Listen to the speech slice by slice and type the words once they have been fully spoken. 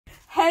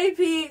Hey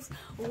peeps,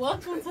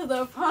 welcome to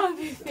the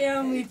Pompey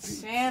Family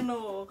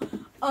channel.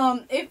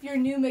 If you're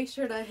new, make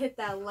sure to hit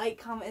that like,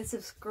 comment, and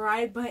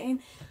subscribe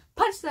button.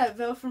 Punch that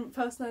bell for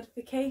post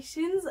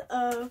notifications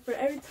for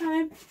every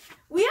time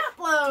we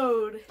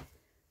upload.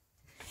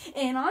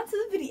 And on to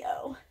the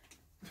video.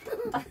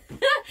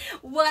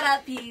 What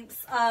up,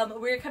 peeps?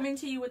 We're coming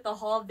to you with the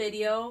haul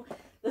video.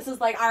 This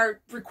is like our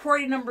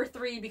recording number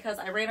 3 because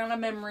I ran out of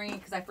memory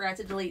because I forgot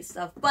to delete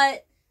stuff.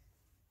 But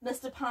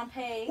Mr.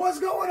 Pompey, what's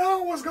going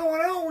on? What's going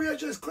on? We are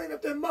just cleaning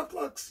up them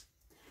mucklucks.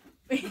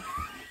 We're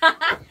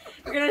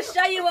gonna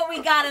show you what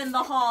we got in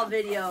the haul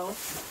video.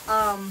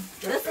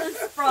 This is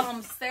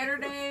from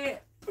Saturday,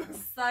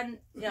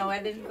 I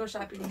didn't go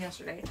shopping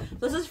yesterday.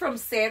 This is from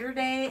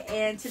Saturday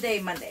and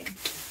today, Monday.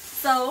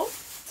 So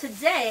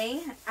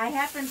today I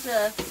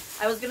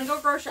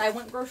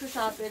went grocery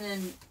shopping,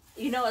 and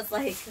you know it's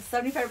like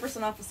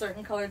 75% off of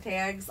certain color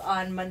tags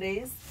on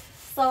Mondays.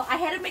 So I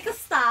had to make a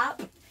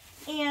stop,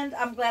 and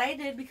I'm glad I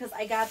did because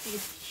I got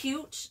these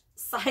cute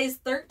size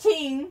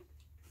 13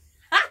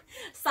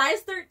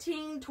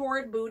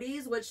 Torrid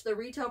booties, which the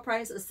retail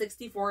price is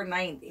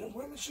 $64.90.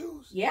 Women's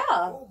shoes? Yeah.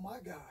 Oh my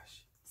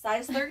gosh.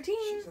 Size 13.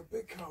 She's a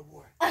big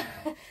cowboy. I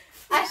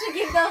should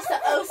give those to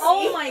OC.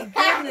 Oh my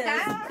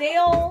goodness.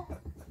 They'll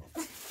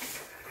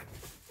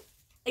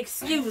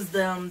excuse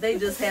them. They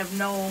just have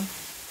no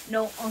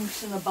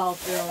unction about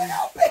them.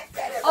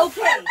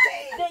 Okay,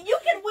 then you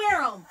can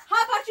wear them.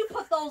 How about you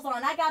put those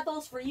on? I got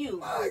those for you.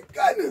 My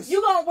goodness.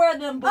 You gonna wear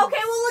them boots. Okay,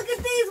 well look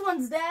at these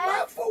ones, Dad.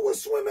 My foot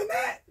was swimming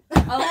that.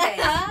 Okay.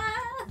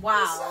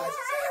 Wow. What size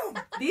is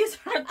them? These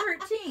are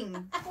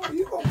 13. Oh,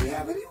 you gonna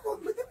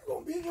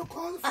be in your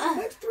closet for the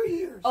next 3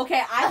 years.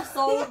 Okay, I've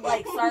sold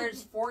like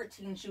size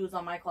 14 shoes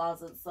on my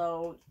closet,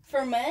 so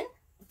For men?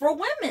 for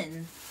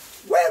women.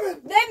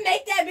 Women. They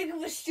make that big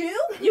of a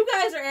shoe? You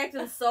guys are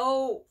acting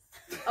so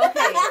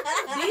okay.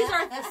 These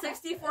are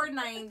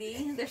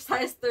 $64.90. They're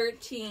size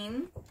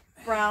 13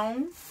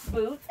 brown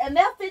boots, and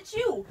they'll fit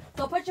you.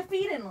 So put your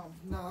feet in them.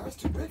 No, that's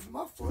too big for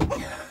my foot.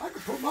 I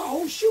could put my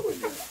whole shoe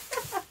in there.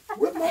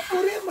 With my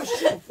foot in my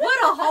shoe. What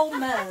a whole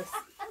mess.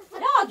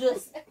 Y'all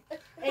just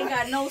ain't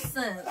got no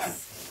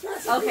sense.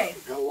 That's Okay.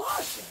 a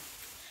galosha.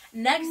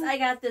 Next, I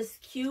got this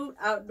cute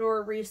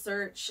outdoor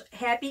research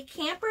Happy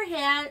Camper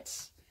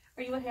hat.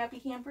 Are you a happy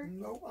camper?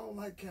 Nope, I don't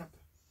like camping.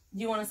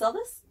 Do you want to sell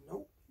this?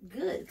 Nope.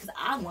 Good, because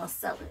I want to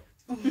sell it.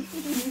 It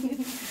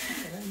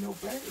ain't no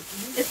banger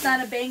for me. It's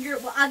not a banger.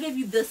 Well, I'll give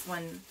you this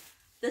one.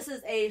 This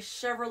is a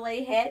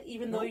Chevrolet hat,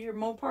 even though you're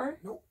Mopar.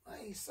 Nope, I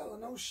ain't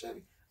selling no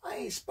Chevy. I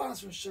ain't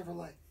sponsoring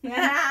Chevrolet.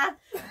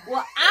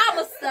 Well, I'm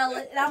going to sell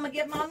it, and I'm going to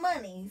get my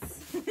monies.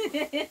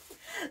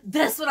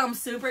 This one, I'm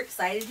super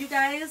excited, you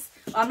guys.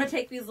 I'm going to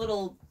take these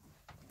little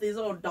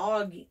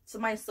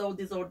somebody sewed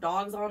these little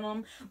dogs on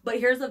them. But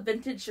here's a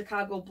vintage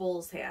Chicago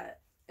Bulls hat.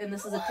 And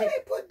this is Why a they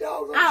put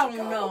dogs on I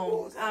Chicago don't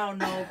Bulls?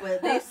 know,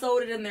 but they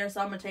sewed it in there, so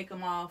I'm gonna take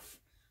them off.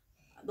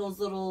 Those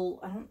little,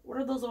 what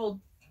are those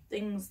little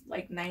things,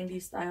 like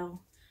 90s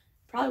style?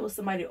 Probably with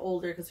somebody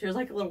older, because here's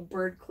like a little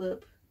bird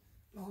clip.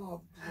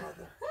 Oh,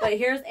 brother. But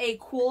here's a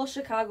cool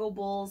Chicago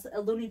Bulls,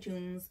 a Looney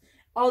Tunes.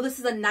 Oh, this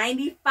is a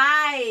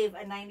 95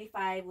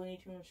 Looney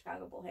Tunes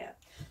Chicago Bull hat.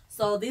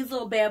 So these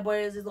little bad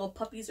boys, these little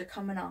puppies are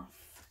coming off.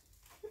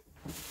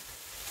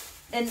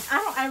 And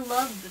I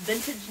love the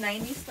vintage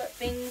 90s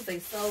things. They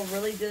sell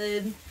really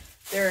good.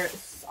 They're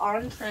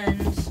on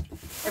trend.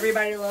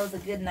 Everybody loves a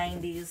good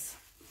 90s.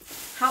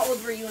 How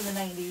old were you in the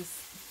 90s?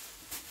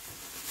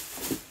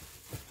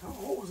 How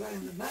old was I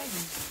in the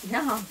 90s?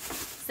 Yeah.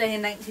 Say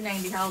in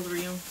 1990, how old were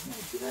you?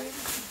 1990?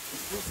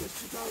 What's this,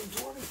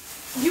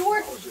 2020? You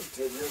were... I was just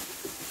 10 years.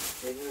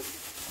 10 years.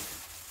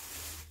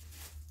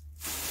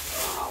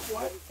 Oh,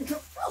 what?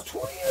 That was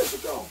 20 years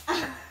ago.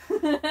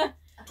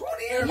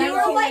 20 years You ago.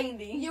 were like,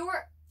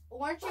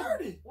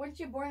 1990. weren't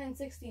you born in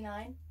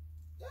 69?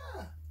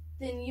 Yeah.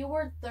 Then you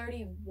were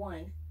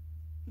 31.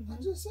 I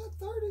just said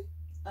 30.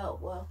 Oh,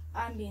 well,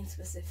 I'm being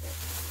specific.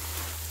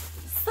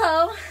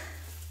 So,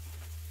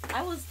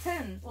 I was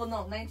 10. Well,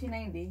 no,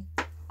 1990.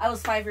 I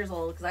was 5 years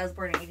old because I was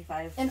born in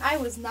 85. And I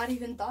was not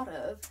even thought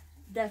of.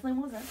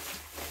 Definitely wasn't.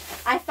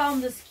 I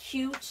found this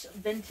cute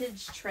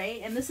vintage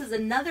tray, and this is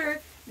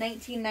another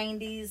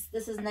 1990s.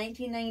 This is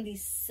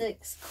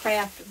 1996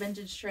 craft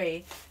vintage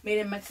tray made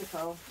in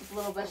Mexico with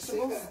little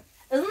vegetables.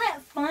 Isn't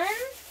that fun?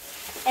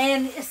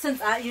 And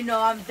since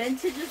I'm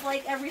vintage is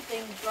like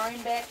everything,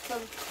 throwing back to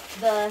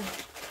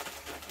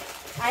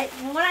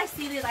when I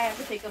see these, I have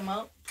to pick them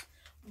up.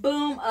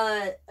 Boom,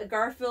 a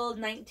Garfield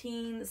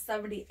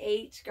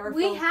 1978 Garfield.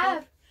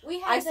 We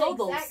have the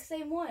exact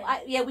same one.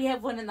 Yeah, we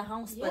have one in the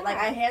house, but like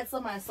I had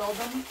some, I sold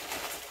them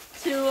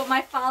to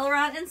my follower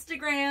on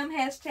Instagram,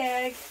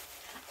 hashtag.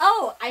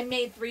 Oh, I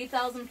made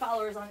 3,000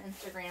 followers on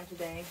Instagram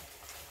today.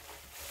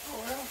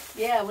 Oh, well.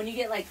 Yeah, when you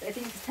get like, I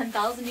think it's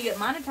 10,000, you get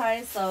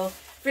monetized. So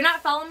if you're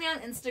not following me on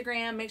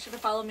Instagram, make sure to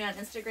follow me on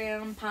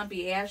Instagram,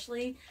 Pompey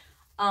Ashley.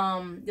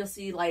 You'll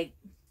see like,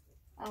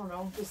 I don't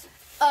know, just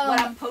what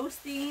I'm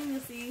posting. You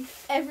see,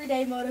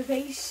 everyday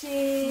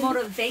motivation.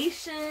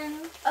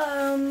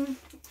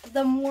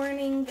 The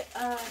morning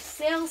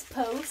sales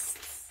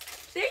posts.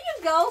 There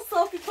you go,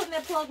 Sophie. Putting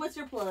that plug. What's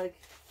your plug?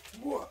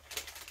 What?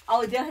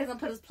 Oh, Dale hasn't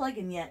put his plug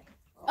in yet.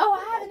 Oh,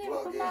 I haven't even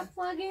put my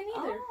plug in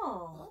either.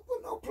 Oh. I don't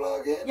put no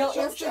plug in. Your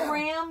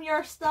Instagram,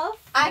 your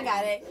stuff? I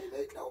got it.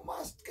 They know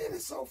my skin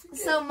is Sophie.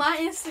 So my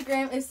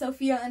Instagram is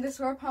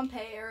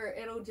Sophia_Pompey, or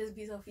it'll just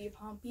be Sophia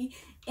Pompey.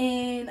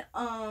 And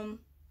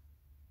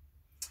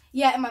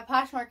yeah, and my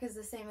Poshmark is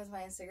the same as my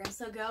Instagram.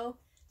 So go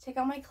check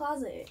out my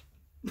closet.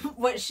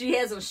 What she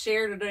hasn't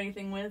shared or done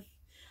anything with.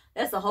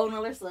 That's a whole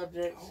nother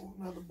subject.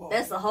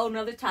 That's a whole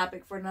nother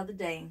topic for another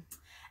day.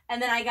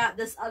 And then I got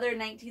this other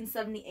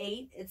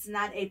 1978. It's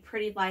not a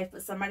pretty life,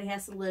 but somebody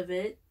has to live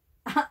it.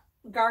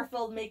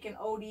 Garfield making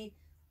Odie,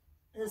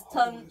 his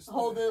tongue,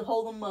 hold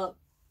him up.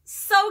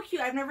 So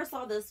cute. I've never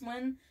saw this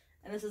one.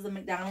 And this is a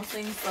McDonald's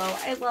thing, so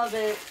I love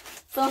it.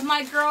 So if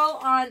my girl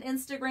on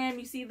Instagram,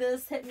 you see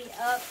this, hit me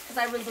up. Because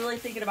I was really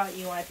thinking about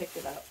you when I picked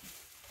it up.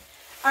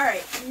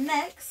 Alright,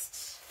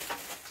 next.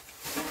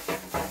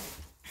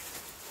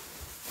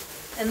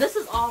 And this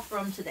is all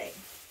from today.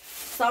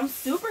 So I'm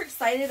super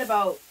excited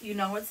about, you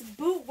know, it's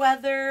boot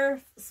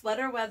weather,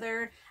 sweater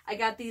weather. I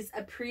got these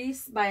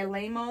Apres by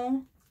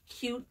Lamo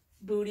cute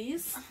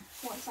booties.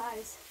 What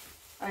size?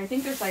 I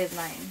think they're size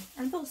 9.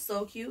 Aren't those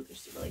so cute?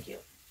 They're really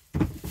cute.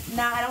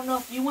 Now, I don't know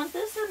if you want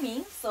this or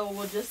me, so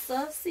we'll just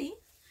see.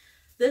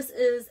 This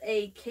is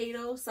a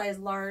Kato size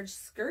large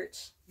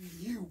skirt.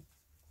 You.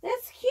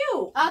 That's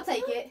cute. I'll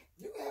take it.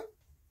 You have.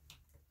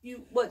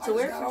 You, what, to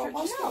wear for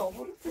church? No.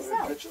 Put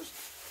in pictures.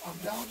 I'm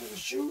down to the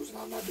shoes, and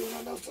I'm not doing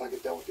nothing else till I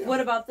get done with them.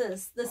 What about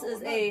this? This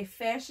is a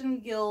Fashion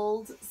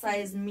Guild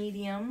size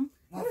medium.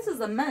 Oh, this is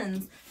a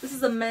men's. This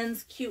is a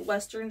men's cute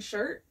Western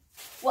shirt.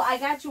 Well, I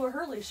got you a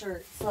Hurley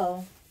shirt,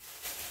 so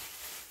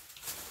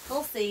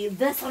we'll see.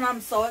 This one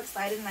I'm so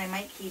excited, and I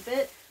might keep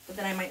it, but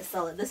then I might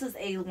sell it. This is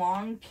a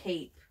long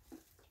cape.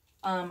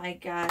 I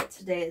got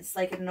today. It's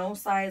like a no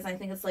size. I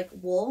think it's like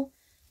wool,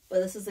 but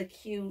this is a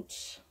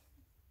cute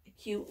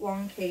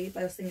long cape.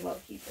 I was thinking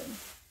about keeping.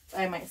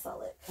 I might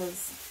sell it because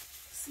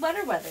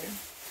sweater weather.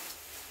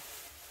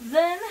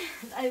 Then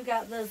I've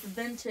got this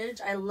vintage.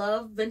 I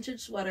love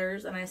vintage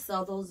sweaters, and I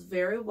sell those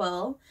very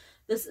well.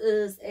 This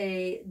is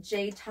a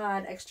J.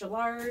 Todd extra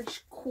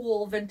large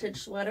cool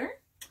vintage sweater.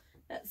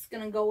 That's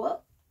going to go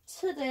up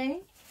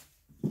today.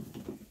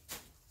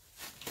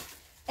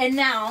 And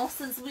now,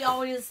 since we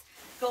always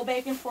go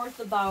back and forth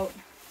about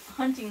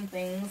hunting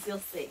things, you'll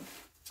see.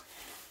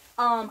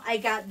 I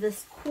got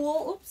this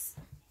cool,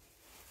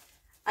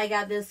 I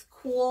got this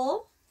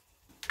cool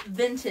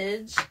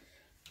vintage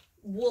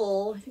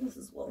wool. I think this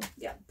is wool.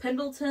 Yeah.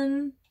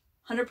 Pendleton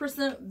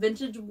 100%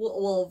 vintage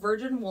wool,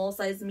 virgin wool,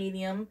 size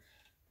medium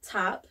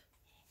top.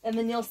 And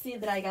then you'll see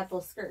that I got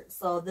those skirts.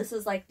 So this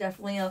is like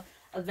definitely a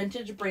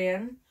vintage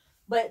brand.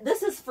 But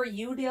this is for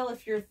you, Dale,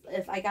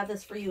 if I got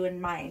this for you in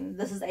mind.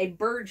 This is a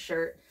bird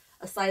shirt,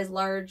 a size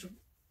large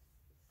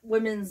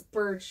women's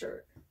bird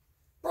shirt.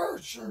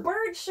 Bird shirt.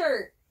 Bird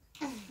shirt.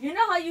 You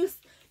know how you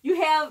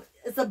have,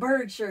 it's a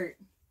bird shirt.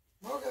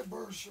 Look at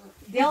bird shirt.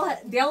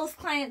 Dale's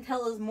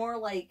clientele is more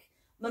like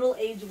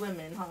middle-aged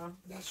women, huh?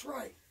 That's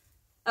right.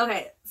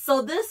 Okay,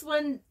 so this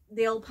one,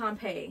 Dale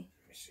Pompey.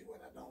 Let me see what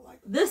I don't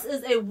like. This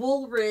is a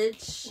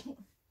Woolrich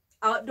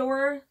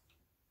outdoor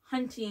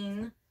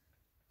hunting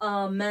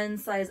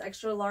men's size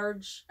extra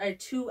large, a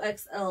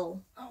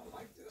 2XL. I don't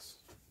like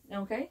this.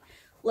 Okay.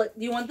 Look,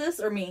 do you want this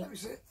or me? Let me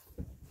see it.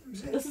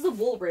 This is a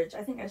Woolrich.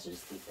 I think I should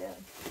just keep that.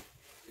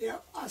 Yeah,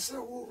 I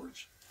sell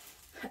Woolrich.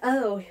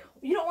 Oh,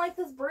 you don't like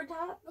this bird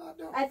top? No, I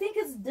don't. I think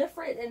it's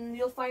different, and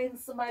you'll find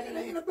somebody. It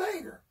ain't a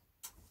banger.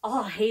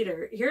 Oh,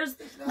 hater. Here's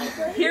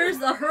Here's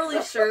a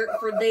Hurley shirt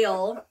for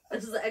Dale.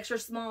 This is an extra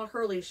small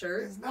Hurley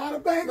shirt. It's not a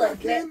banger. Look, I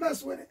can't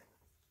mess with it.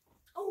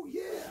 Oh,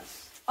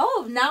 yes.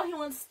 Oh, now he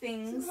wants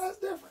things. See, that's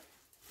different.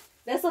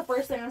 That's the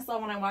first thing I saw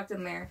when I walked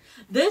in there.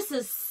 This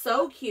is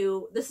so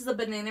cute. This is a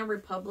Banana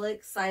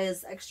Republic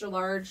size extra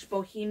large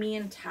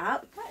bohemian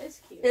top. That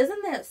is cute.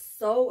 Isn't that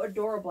so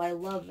adorable? I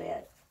love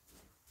that.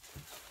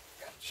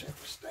 Got to check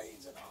for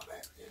stains and all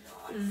that. You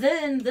know,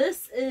 Then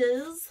this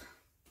is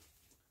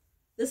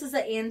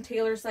an Ann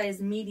Taylor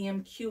size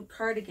medium cute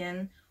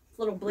cardigan.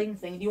 Little bling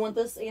thing. Do you want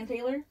this, Ann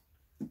Taylor?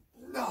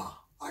 No,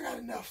 I got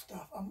enough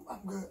stuff. I'm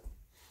good.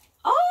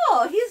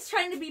 Oh, he's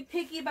trying to be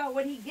picky about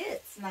what he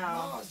gets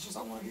now. No, it's just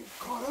I want to get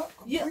caught up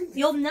completely.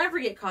 You'll never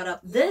get caught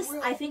up. Yeah, This, I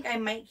will. I think I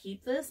might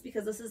keep this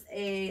because this is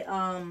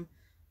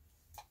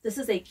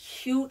a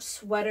cute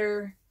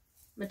sweater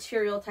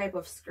material type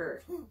of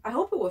skirt. I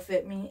hope it will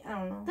fit me. I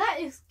don't know. That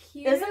is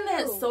cute. Isn't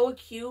that so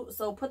cute?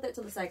 So put that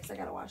to the side because I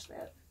gotta wash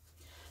that.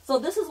 So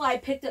this is what I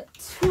picked up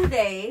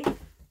today.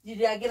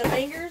 Did I get a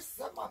bangers? Is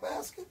that my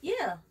basket?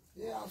 Yeah.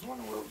 Yeah, I was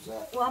wondering where it was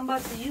at. Well, I'm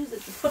about to use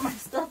it to put my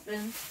stuff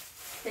in.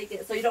 Take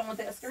it. So you don't want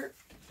that skirt?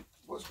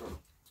 What's good?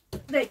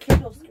 That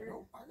Kindle skirt.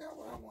 Nope, I got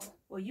what I wanted.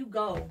 Well, you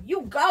go.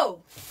 You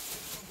go.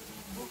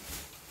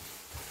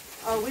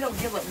 Oh, we don't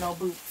give up no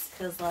boots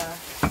because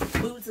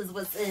boots is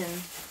what's in.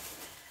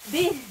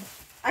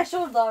 I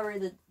showed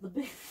already the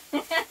big.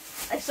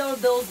 I showed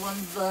those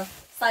ones, the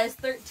size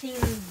 13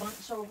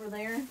 bunch over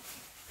there.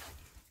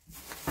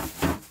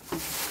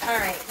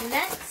 Alright,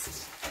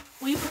 next.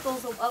 Will you put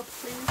those up,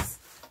 please?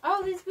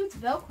 Oh, these boots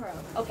Velcro.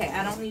 Okay,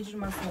 I don't need you to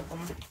mess with them.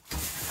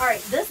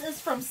 Alright, this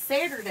is from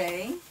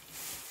Saturday.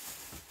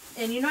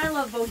 And you know I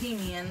love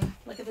Bohemian.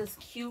 Look at this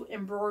cute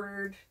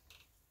embroidered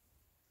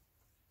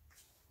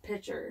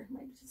picture.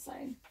 Maybe to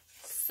sign.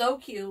 So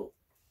cute.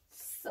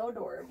 So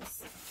adorable.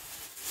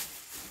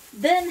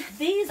 Then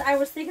these, I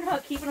was thinking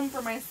about keeping them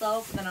for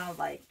myself. And then I was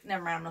like,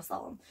 never mind, I'm going to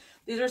sell them.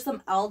 These are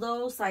some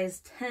Aldo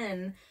size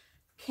 10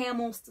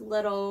 camel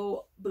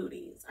stiletto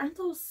booties. Aren't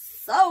those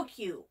so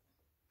cute?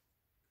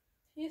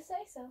 You say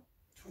so.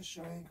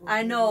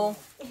 I know.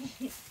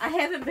 I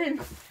haven't been.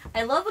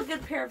 I love a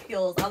good pair of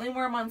heels. I only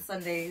wear them on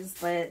Sundays,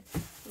 but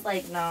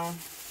like, no.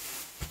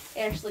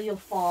 Ashley, you'll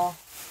fall.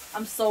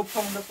 I'm so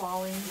prone to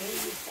falling.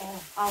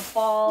 I'll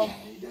fall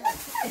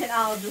and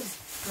I'll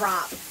just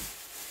drop.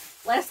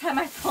 Last time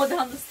I fell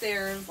down the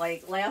stairs,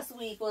 like last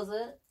week, was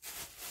it?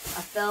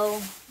 I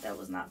fell. That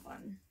was not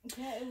fun.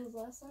 Yeah, it was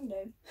last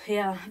Sunday.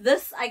 Yeah.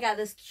 I got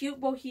this cute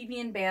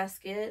Bohemian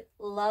basket.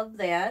 Love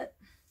that.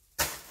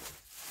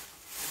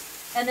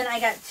 And then I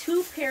got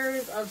 2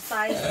 pairs of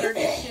size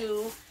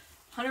 32,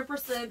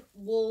 100%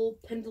 wool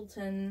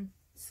Pendleton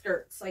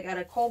skirts. So I got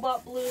a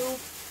cobalt blue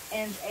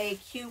and a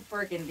cute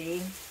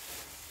burgundy.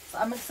 So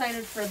I'm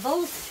excited for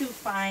those 2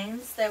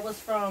 finds. That was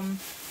from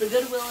the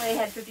Goodwill. They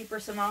had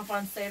 50% off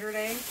on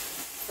Saturday.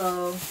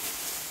 So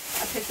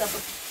I picked up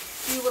a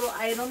few little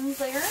items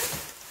there.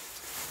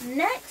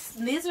 Next,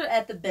 these are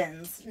at the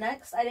bins.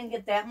 Next, I didn't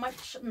get that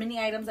many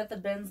items at the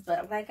bins,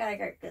 but I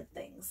got good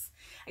things.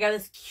 I got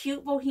this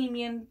cute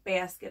Bohemian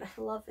basket.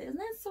 I love it. Isn't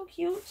that so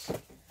cute?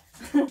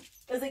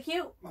 Is it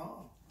cute?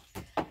 Oh.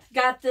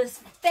 Got this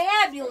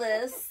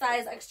fabulous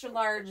size extra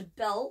large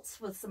belt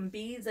with some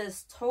beads.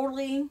 That's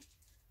totally...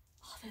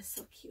 Oh, that's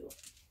so cute.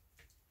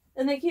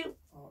 Isn't that cute?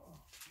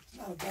 It's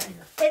not a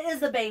banger. It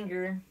is a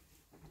banger.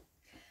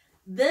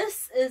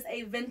 This is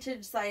a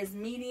vintage size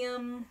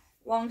medium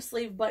long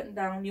sleeve button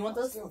down. You want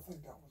I this? still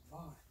think that was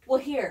mine. Well,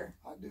 here.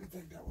 I do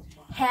think that was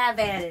mine. Have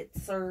at it,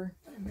 sir.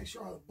 Let me make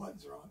sure all the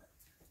buttons are on it.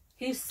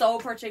 He's so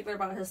particular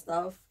about his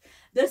stuff.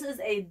 This is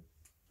a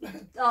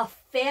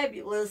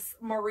fabulous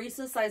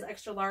Marisa size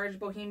extra large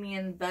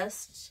Bohemian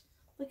vest.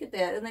 Look at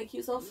that. Isn't that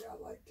cute, Soph? Yeah,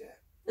 I like that.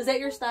 Is that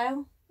your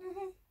style?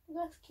 Mm-hmm.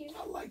 That's cute.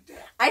 I like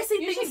that. I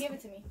see You things. should give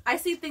it to me. I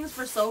see things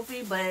for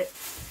Sophie, but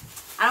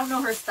I don't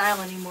know her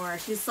style anymore.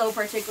 She's so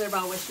particular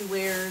about what she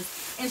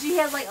wears, and she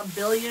has like a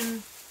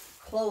billion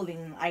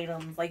clothing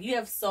items. Like, you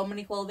have so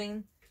many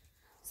clothing,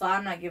 so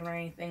I'm not giving her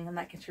anything. I'm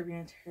not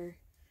contributing to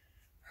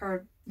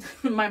her.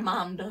 My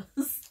mom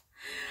does.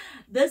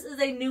 This is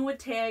a new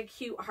tag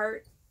cute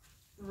heart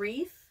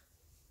wreath.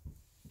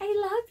 I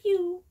love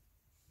you.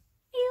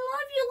 I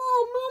love you,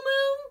 little moo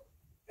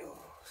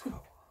moo.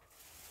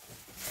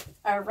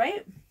 All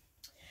right.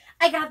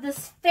 I got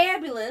this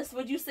fabulous,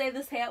 would you say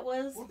this hat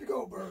was? Whoopie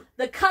Goldberg.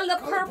 The color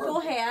purple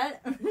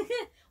hat,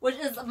 which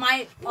is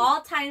my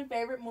all-time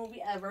favorite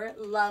movie ever.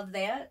 Love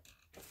that.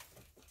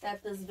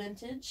 Got this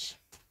vintage.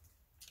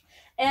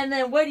 And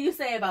then what do you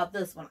say about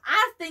this one?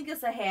 I think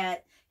it's a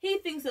hat. He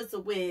thinks it's a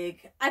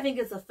wig. I think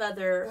it's a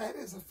feather. That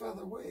is a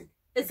feather wig.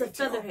 It's a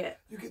feather hat.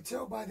 You can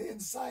tell by the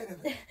inside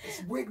of it.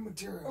 It's wig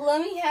material.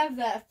 Let me have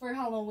that for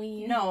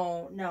Halloween.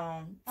 No.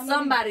 I'm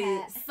Somebody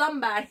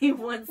gonna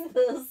wants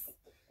this.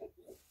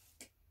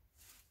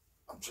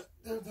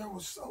 There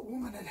was a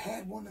woman that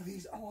had one of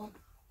these on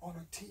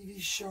a TV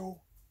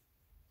show.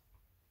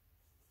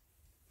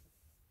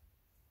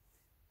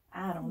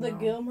 I don't know. The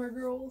Gilmore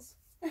Girls.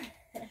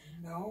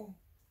 No.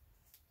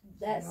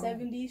 That No.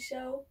 70s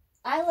show.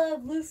 I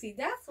Love Lucy.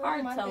 That's one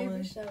of my Hard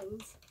favorite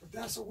shows. But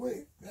that's a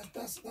wig.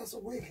 That's a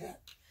wig hat.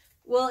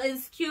 Well,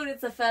 it's cute.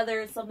 It's a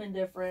feather. It's something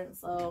different.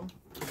 So,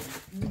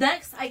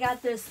 next, I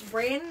got this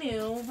brand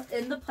new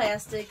in the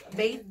plastic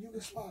In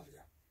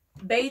Yugoslavia.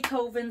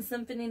 Beethoven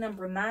Symphony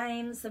Number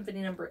 9,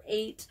 Symphony Number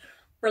 8,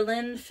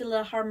 Berlin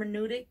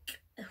Philharmonic,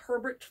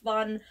 Herbert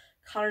von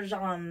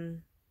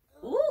Karajan.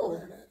 Ooh.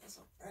 That's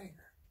a banger.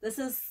 This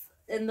is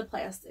in the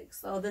plastic.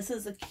 So, this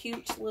is a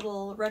cute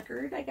little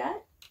record I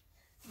got.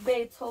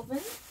 Beethoven.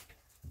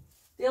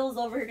 Dale's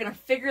over here gonna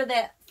figure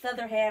that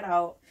feather hat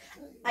out.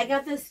 I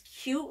got this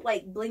cute,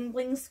 like, bling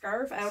bling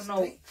scarf. I don't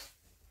know.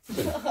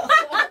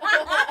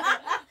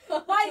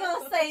 Why you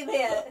gonna say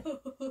that?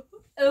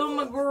 Oh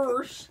my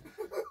gosh.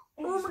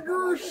 Oh my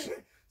gosh.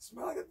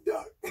 Smell like a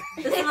duck.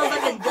 It smells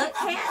like a duck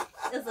hat.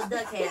 It's a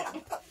duck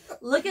hat.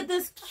 Look at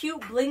this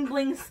cute bling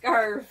bling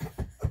scarf.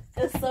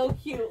 It's so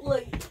cute.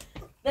 Look.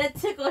 That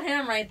tickled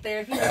him right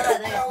there. He It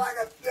smells like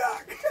a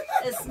duck.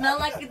 It smells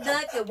like a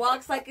duck. It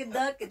walks like a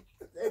duck. It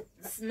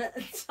talks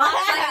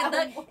like a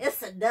duck.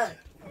 It's a duck.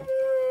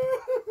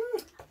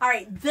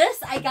 Alright,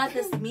 I got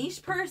this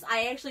Miche purse.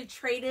 I actually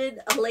traded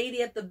a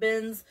lady at the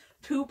bins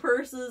 2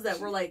 purses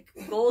that were like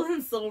gold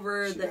and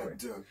silver.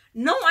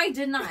 No, I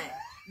did not.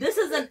 This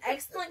is in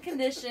excellent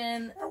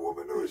condition. That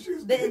woman knew she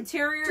was The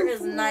interior is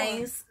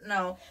nice.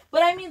 No,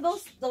 but I mean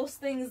those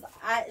things.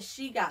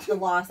 She got the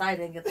loss. I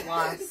didn't get the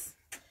loss.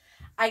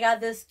 I got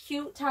this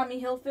cute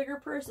Tommy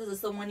Hilfiger purse. Is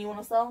this the one you want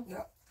to sell?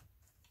 Yeah.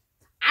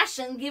 I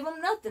shouldn't give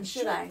him nothing,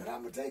 should I? But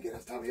I'm gonna take it.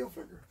 That's Tommy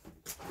Hilfiger.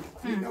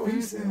 You know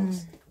he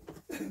sells.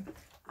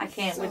 I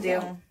can't with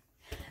you.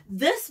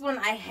 This one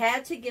I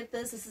had to get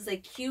this. This is a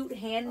cute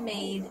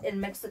handmade in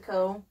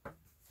Mexico.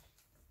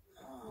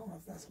 I don't know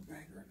if that's a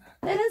banger or not.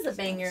 That is a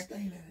banger.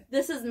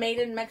 This is made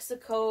in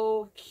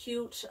Mexico.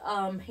 Cute,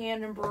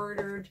 hand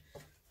embroidered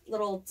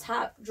little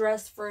top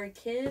dress for a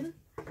kid.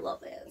 Love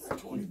that.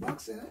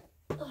 $20 in it.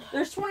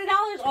 There's $20.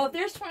 Oh, if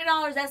there's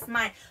 $20, that's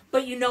mine.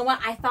 But you know what?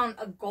 I found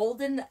a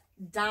golden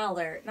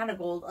dollar, not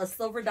a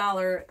silver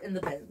dollar in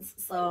the bins.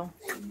 So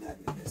Ain't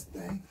nothing in this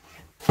thing.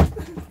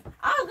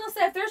 I was gonna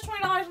say if there's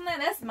 $20 in that,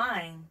 that's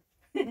mine.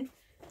 It's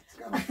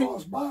got a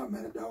false bottom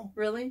in it though.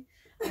 Really?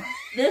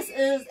 This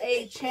is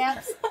a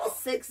Chaps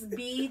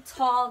 6B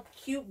tall,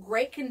 cute,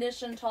 great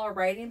condition, tall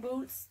riding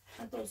boots.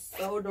 Aren't those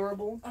so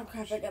adorable? Oh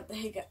crap, I got the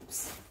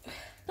hiccups.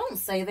 Don't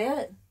say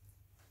that.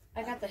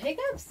 I got the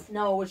hiccups?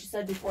 No, what you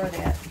said before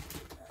that.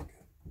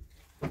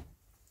 I could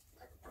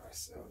probably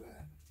sell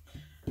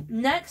that.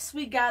 Next,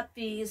 we got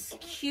these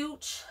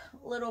cute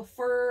little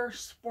fur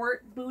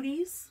sport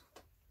booties.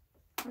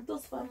 Aren't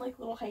those fun, like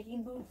little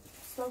hiking boot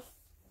stuff?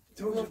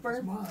 Told you it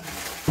was mine.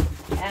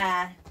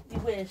 Ah, you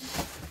wish.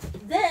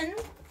 Then,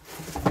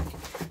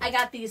 I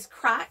got these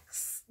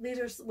Crocs. These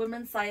are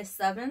women's size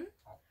 7.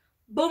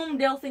 Boom,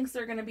 Dale thinks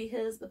they're going to be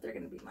his, but they're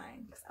going to be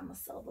mine because I'm going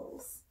to sell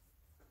those.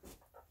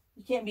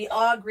 You can't be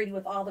all greedy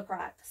with all the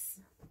Crocs.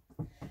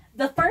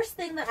 The first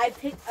thing that I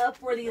picked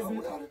up were these... You know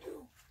what we ought to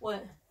do?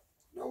 What?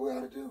 You know what we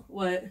ought to do?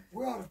 What?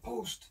 We ought to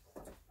post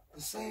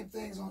the same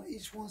things on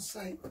each one's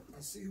site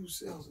and see who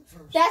sells it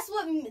first. That's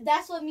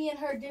what me and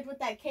her did with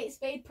that Kate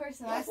Spade purse,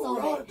 and That's I what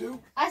sold we ought it. to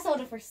do. I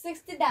sold it for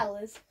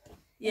 $60.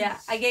 Yeah,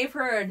 I gave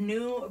her a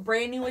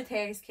brand new with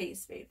tags Kate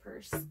Spade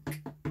purse.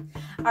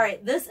 All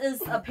right, this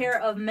is a pair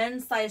of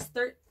men's size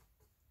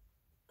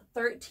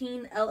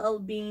 13 LL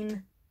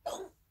Bean.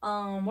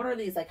 What are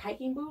these, like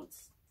hiking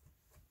boots?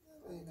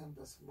 Ain't nothing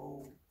but some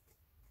old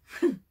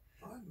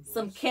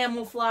Some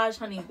camouflage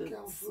hunting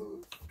boots.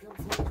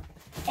 Camouflage.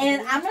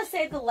 And I'm gonna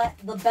say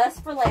the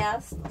best for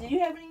last. Do you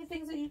have any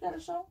things that you gotta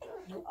show?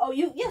 Nope. Oh,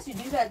 yes, you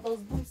do got those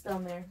boots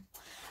down there.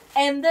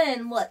 And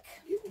then look,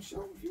 You can show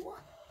them if you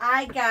want.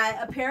 I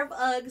got a pair of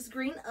Uggs,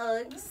 green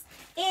Uggs,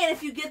 and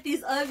if you get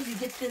these Uggs, you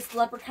get this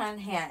leprechaun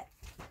hat.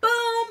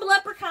 Boom,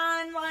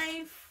 leprechaun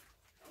life.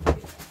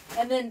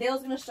 And then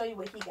Dale's gonna show you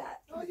what he got.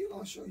 Oh, you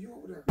gonna show you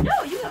over there?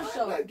 No, you gonna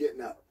show I'm it. not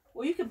getting up.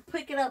 Well, you can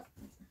pick it up.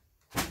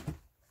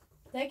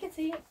 They can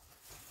see it.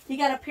 He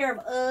got a pair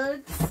of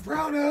Uggs,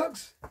 Brown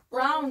Uggs. Be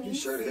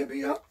brownies. sure to hit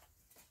me up.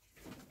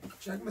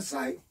 Check my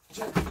site.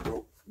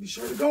 Be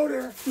sure to go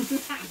there.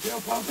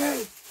 Del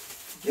Pompey.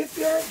 Get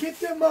there and get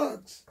them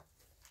Uggs.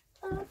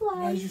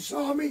 As you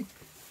saw me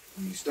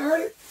when you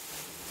started,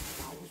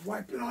 I was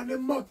wiping on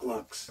them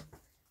mucklucks.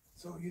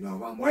 So, you know,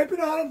 if I'm wiping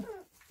on them,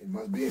 it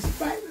must be some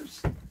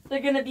bangers.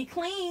 They're gonna be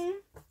clean.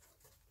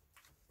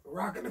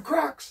 Rocking the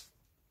Crocs.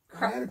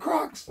 I had the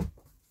Crocs.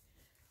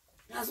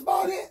 That's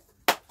about it.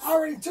 I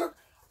already took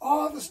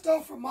all the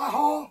stuff from my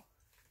haul.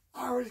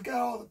 I already got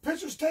all the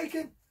pictures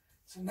taken.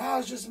 So now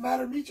it's just a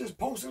matter of me just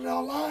posting it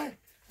online.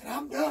 And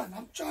I'm done.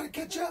 I'm trying to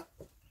catch up.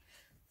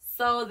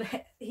 So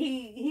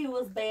he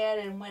was bad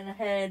and went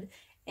ahead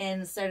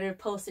and started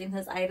posting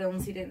his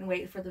items. He didn't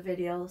wait for the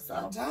video. So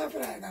Got time for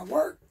that. I got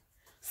work.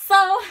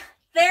 So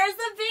there's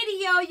the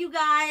video, you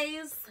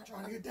guys. I'm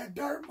trying to get that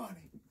dirt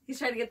money. He's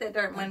trying to get that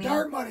dirt money.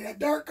 Dirt money. That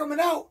dirt coming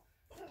out.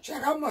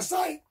 Check out my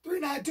site,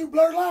 392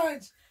 Blurred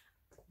Lines.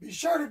 Be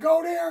sure to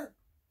go there.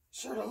 Be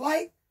sure to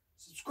like,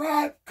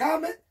 subscribe,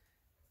 comment.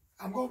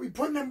 I'm going to be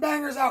putting them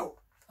bangers out.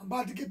 I'm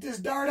about to get this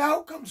dirt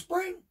out come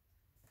spring.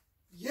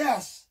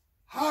 Yes.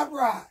 Hot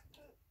rod.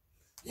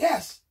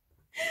 Yes.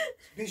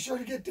 Be sure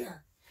to get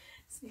there.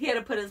 He had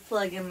to put his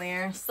plug in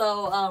there.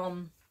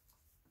 So,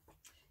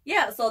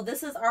 yeah, so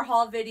this is our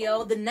haul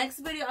video. The next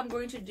video I'm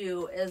going to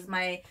do is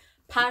my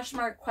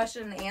Poshmark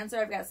question and answer.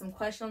 I've got some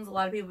questions. A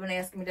lot of people have been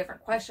asking me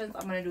different questions.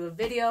 I'm going to do a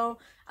video.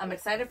 I'm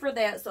excited for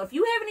that. So if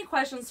you have any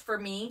questions for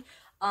me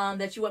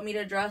that you want me to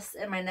address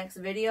in my next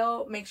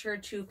video, make sure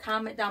to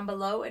comment down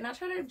below and I'll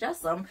try to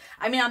adjust them.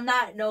 I mean, I'm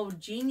not no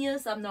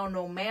genius. I'm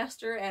no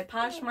master at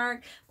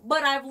Poshmark,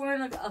 but I've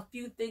learned a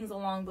few things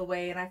along the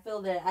way and I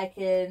feel that I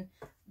can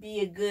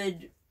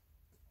be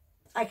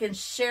I can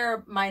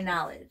share my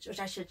knowledge, which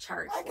I should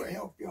charge I for. can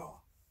help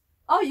y'all.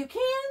 Oh, you can?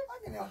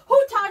 I can help.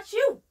 Who taught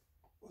you?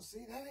 Well,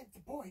 see, that ain't the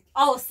point.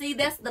 Oh, see,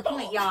 that's the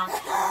point, y'all.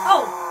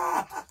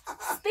 Oh,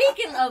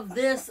 speaking of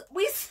this,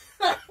 we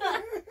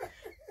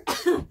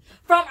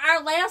from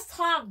our last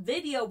talk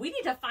video, we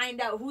need to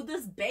find out who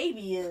this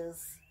baby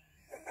is.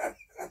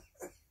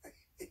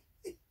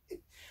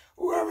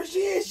 Whoever she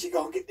is, she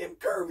gonna get them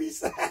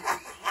curvies.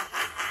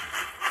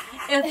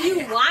 If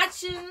you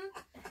watching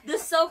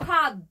this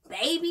so-called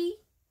baby,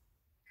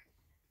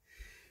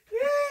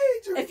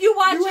 If you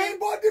watching, you ain't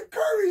bought them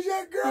curries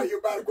yet, girl.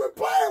 You better quit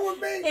playing with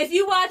me. If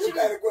you watching, you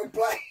better quit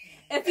playing.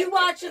 If you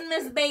watching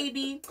Miss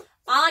Baby,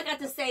 all I got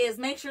to say is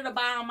make sure to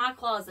buy on my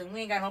closet.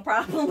 We ain't got no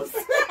problems.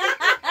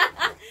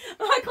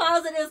 My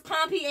closet is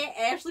Pompey and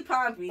Ashley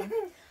Pompey.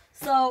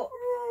 So,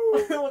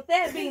 with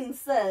that being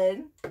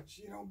said,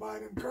 she don't buy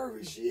them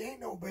curries. She ain't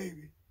no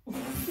baby.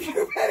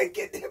 You better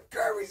get them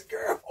curries,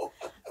 girl.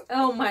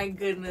 Oh my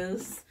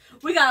goodness,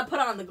 we gotta put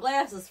on the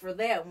glasses for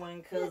that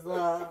one, cause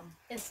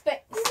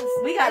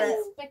we gotta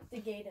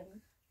investigate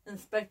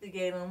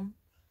them.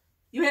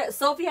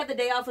 Sophie had the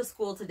day off of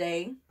school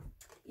today,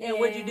 and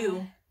what'd you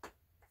do?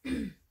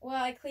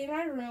 Well, I cleaned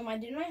my room, I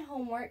did my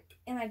homework,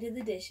 and I did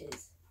the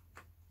dishes.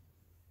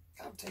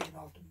 I'm taking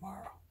off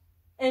tomorrow.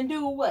 And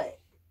do what?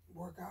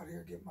 Work out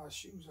here, get my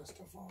shoes and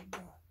stuff all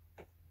done.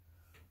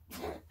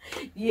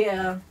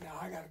 Yeah. Now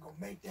I gotta go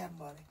make that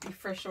money.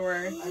 For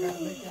sure. I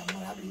gotta make that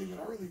money. I'll be leaving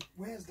early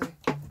Wednesday.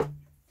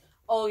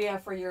 Oh yeah,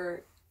 for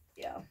your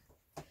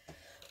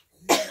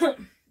Gotta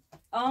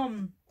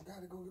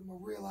go get my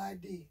real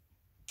ID.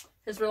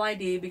 His real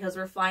ID, because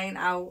we're flying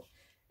out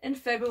in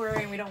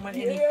February and we don't want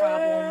any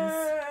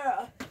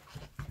problems.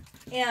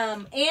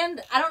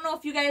 And I don't know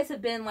if you guys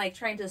have been like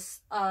trying to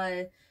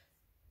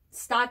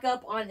stock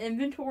up on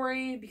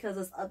inventory because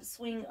this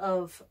upswing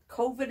of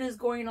COVID is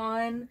going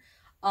on.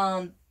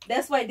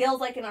 That's why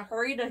Dale's like in a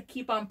hurry to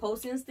keep on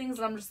posting things,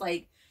 and I'm just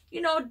like,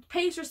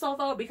 pace yourself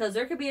out, because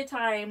there could be a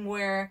time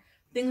where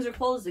things are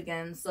closed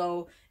again.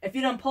 So if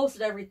you don't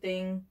posted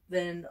everything,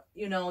 then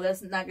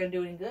that's not gonna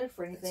do any good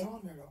for anything. It's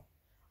on there though.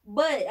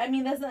 But I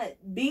mean, that's not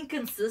being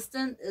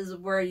consistent is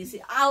where you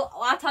see.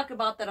 I'll talk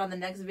about that on the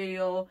next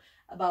video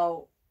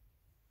about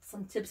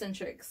some tips and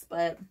tricks,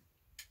 but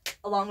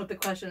along with the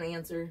question and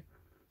answer.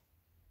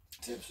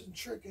 Tips and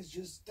trick is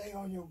just stay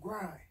on your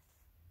grind.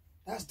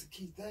 That's the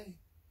key thing.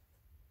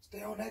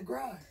 Stay on that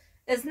grind.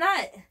 It's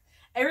not.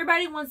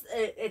 Everybody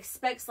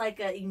expects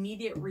like an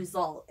immediate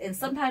result, and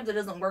sometimes it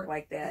doesn't work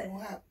like that. It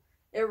won't happen.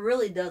 It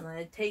really doesn't.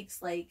 It takes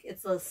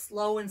it's a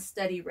slow and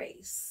steady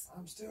race.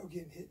 I'm still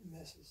getting hit and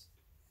misses.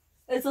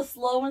 It's a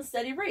slow and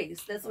steady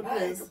race. That's what it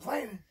is. I ain't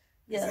complaining.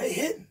 Yes. They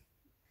hitting.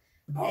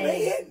 Oh,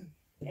 they hitting.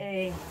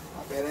 Hey.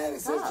 I've been at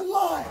it since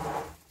July.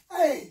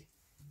 Hey.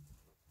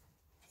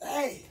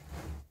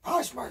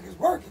 Poshmark is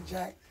working,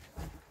 Jack.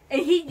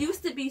 And he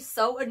used to be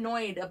so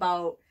annoyed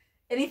about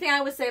anything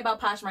I would say about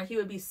Poshmark. He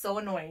would be so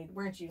annoyed,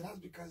 weren't you? That's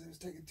because it was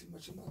taking too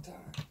much of my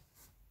time.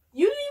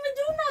 You didn't even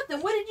do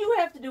nothing. What did you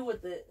have to do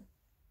with it?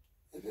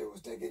 If it was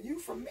taking you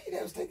from me,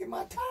 that was taking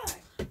my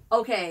time.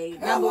 Okay,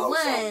 Hello,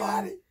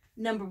 somebody.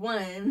 Number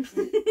one.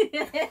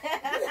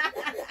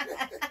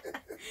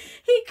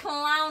 He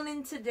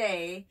clowning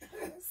today.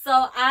 So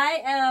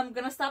I am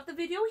going to stop the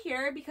video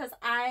here because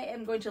I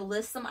am going to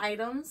list some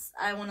items.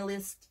 I want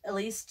to at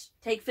least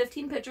take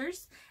 15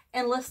 pictures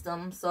and list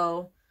them.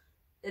 So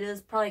it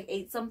is probably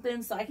 8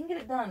 something, so I can get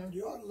it done.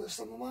 You ought to list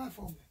some of mine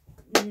for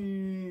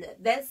me.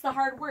 That's the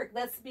hard work.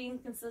 That's being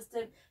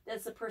consistent.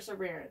 That's the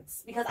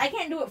perseverance. Because I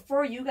can't do it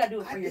for you. You got to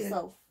do it for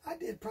yourself. I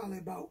did probably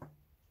about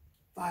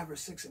 5 or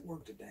 6 at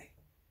work today.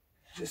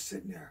 Just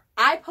sitting there.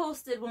 I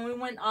posted when we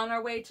went on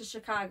our way to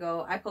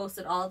Chicago. I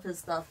posted all of his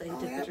stuff that he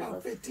took pictures about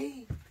of.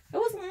 15. It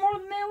was more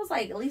than that. It was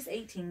like at least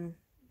 18.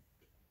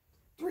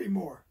 3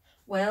 more.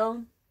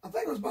 Well, I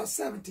think it was about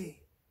 17.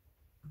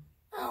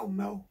 I don't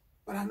know,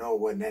 but I know it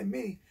wasn't that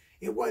many.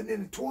 It wasn't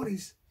in the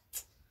 20s.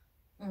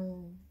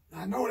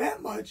 I know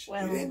that much.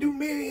 Well, you didn't do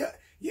many.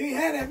 You didn't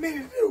have that many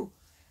to do.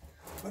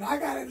 But I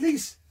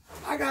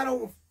got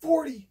over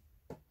 40.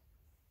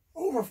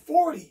 Over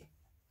 40.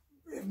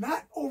 If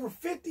not over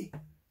 50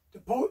 to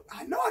post.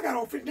 I know I got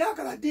over 50 now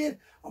because I did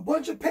a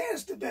bunch of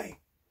pants today.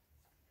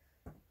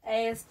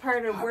 Hey, it's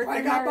part of working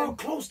I got hard. about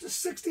close to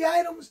 60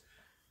 items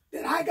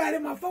that I got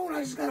in my phone.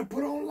 I just got to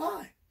put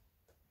online.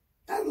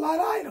 That's a lot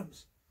of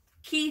items.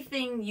 Key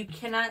thing, you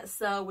cannot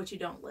sell what you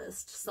don't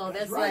list. So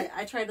that's right. what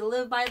I try to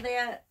live by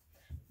that.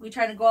 We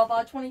trying to go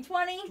about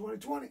 2020.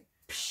 2020.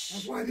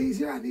 That's why these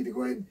here, I need to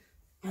go ahead and,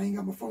 I ain't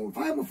got my phone. If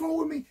I have my phone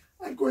with me,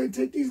 I'd go ahead and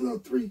take these little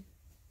 3,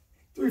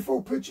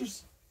 4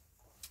 pictures.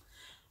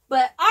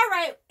 But all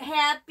right,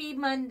 happy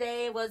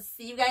Monday. We'll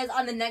see you guys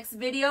on the next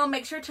video.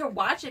 Make sure to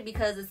watch it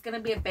because it's going to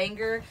be a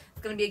banger.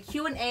 It's going to be a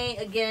Q&A.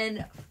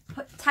 Again,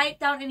 type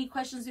down any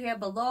questions you have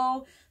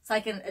below so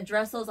I can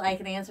address those. I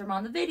can answer them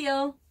on the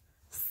video.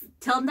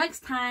 Till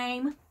next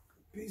time.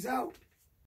 Peace out.